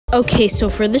Okay, so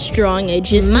for this drawing, I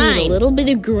just need a little bit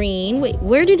of green. Wait,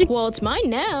 where did it? Well, it's mine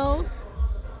now.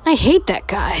 I hate that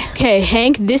guy. Okay,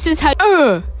 Hank, this is how.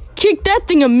 Kick that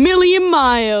thing a million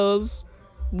miles.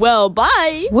 Well,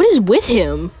 bye. What is with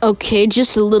him? Okay,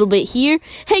 just a little bit here.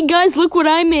 Hey guys, look what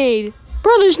I made.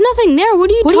 Bro, there's nothing there. What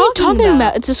are you talking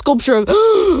about? It's a sculpture of.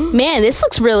 Man, this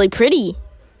looks really pretty.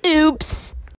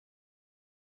 Oops.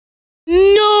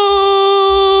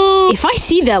 No! If I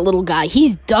see that little guy,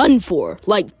 he's done for.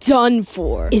 Like, done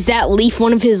for. Is that leaf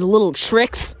one of his little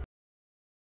tricks?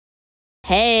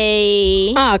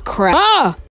 Hey. Ah, crap.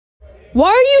 Ah! Why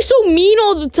are you so mean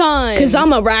all the time? 'Cause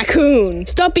I'm a raccoon.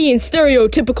 Stop being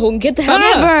stereotypical and get the hell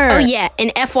out. Oh, yeah,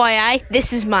 and FYI,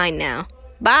 this is mine now.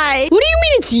 Bye. What do you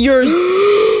mean it's yours?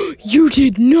 You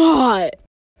did not.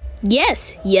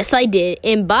 Yes, I did.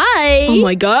 And bye. Oh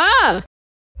my god.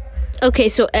 Okay,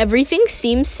 so everything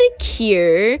seems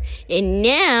secure, and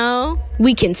now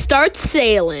we can start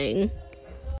sailing.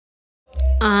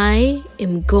 I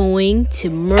am going to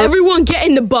murder. Everyone get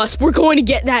in the bus. We're going to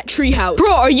get that treehouse.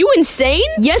 Bro, are you insane?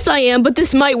 Yes, I am, but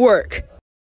this might work.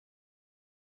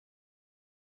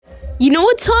 You know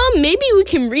what, Tom? Maybe we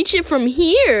can reach it from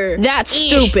here. That's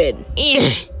stupid.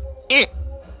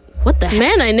 What the heck?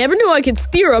 Man, I never knew I could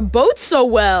steer a boat so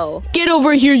well. Get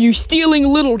over here, you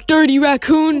stealing little dirty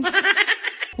raccoon.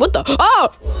 What the?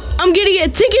 Oh! I'm gonna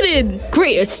get ticketed.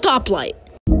 Great, a stoplight.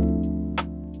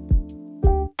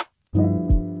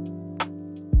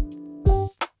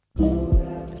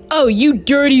 Oh, you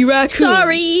dirty raccoon.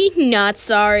 Sorry, not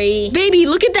sorry. Baby,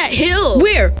 look at that hill.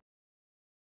 Where?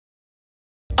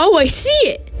 Oh, I see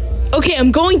it. Okay,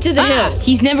 I'm going to the hill.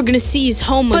 He's never gonna see his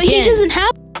home again. But he doesn't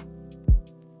have...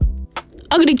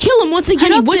 I'm gonna kill him once I get up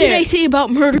there. What did I say about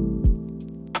murder?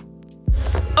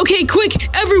 Okay, quick,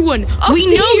 everyone, up We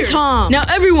know, here. Tom. Now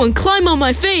everyone, climb on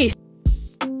my face.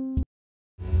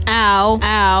 Ow,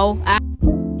 ow, ow.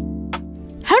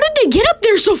 How did they get up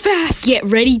there so fast? Get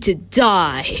ready to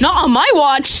die. Not on my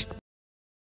watch.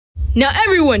 Now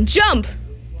everyone, jump.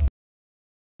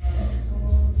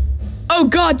 Oh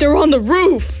god, they're on the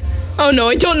roof. Oh no,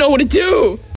 I don't know what to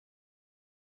do.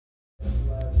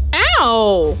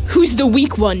 Ow! Who's the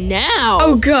weak one now?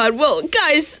 Oh god, well,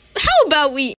 guys, how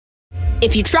about we...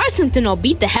 If you try something, I'll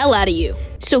beat the hell out of you.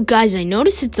 So, guys, I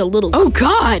noticed it's a little... Oh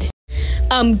god!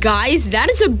 Guys, that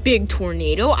is a big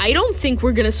tornado. I don't think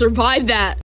we're gonna survive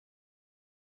that.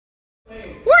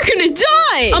 We're gonna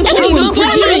die! I'm holding on for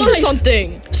dear life.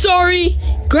 Something. Sorry.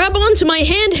 Grab onto my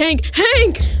hand, Hank.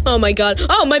 Hank! Oh my god.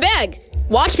 Oh, my bag.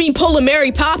 Watch me pull a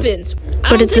Mary Poppins.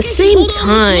 But at the same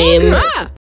time...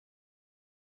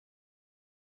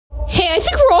 Hey, I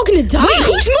think we're all gonna die. Wait,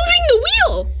 who's moving the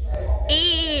wheel?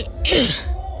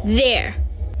 There.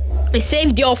 I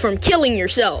saved y'all from killing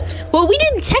yourselves. Well, we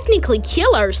didn't technically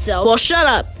kill ourselves. Well, shut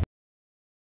up.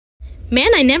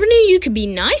 Man, I never knew you could be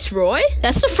nice, Roy.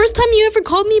 That's the first time you ever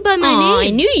called me by my name. I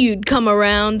knew you'd come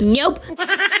around. Nope.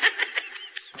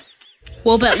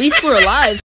 Well, but at least we're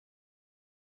alive.